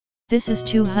This is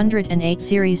 208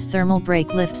 series thermal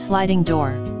brake lift sliding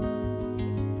door.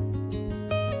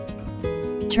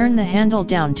 Turn the handle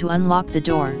down to unlock the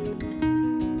door.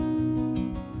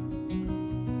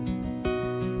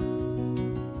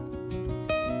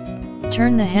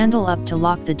 Turn the handle up to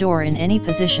lock the door in any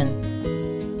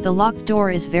position. The locked door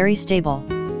is very stable.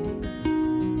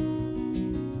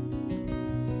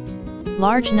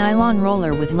 Large nylon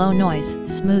roller with low noise,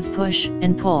 smooth push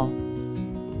and pull.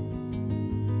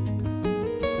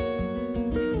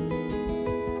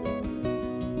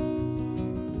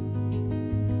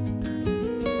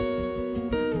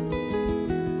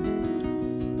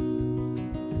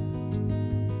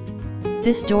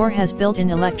 This door has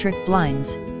built-in electric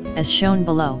blinds, as shown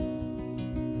below.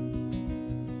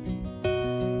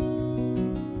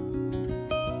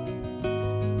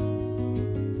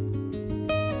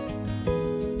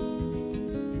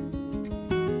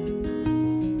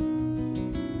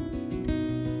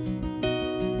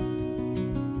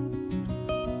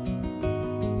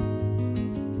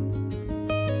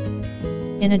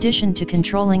 In addition to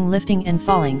controlling lifting and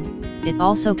falling, it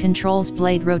also controls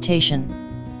blade rotation.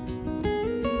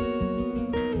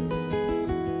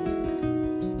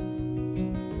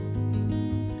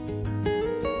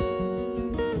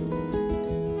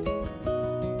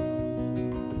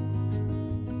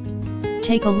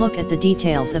 Take a look at the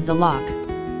details of the lock.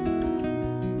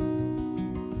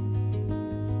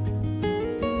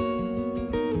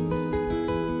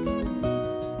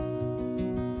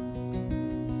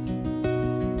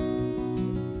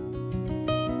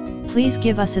 Please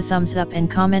give us a thumbs up and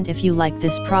comment if you like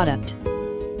this product.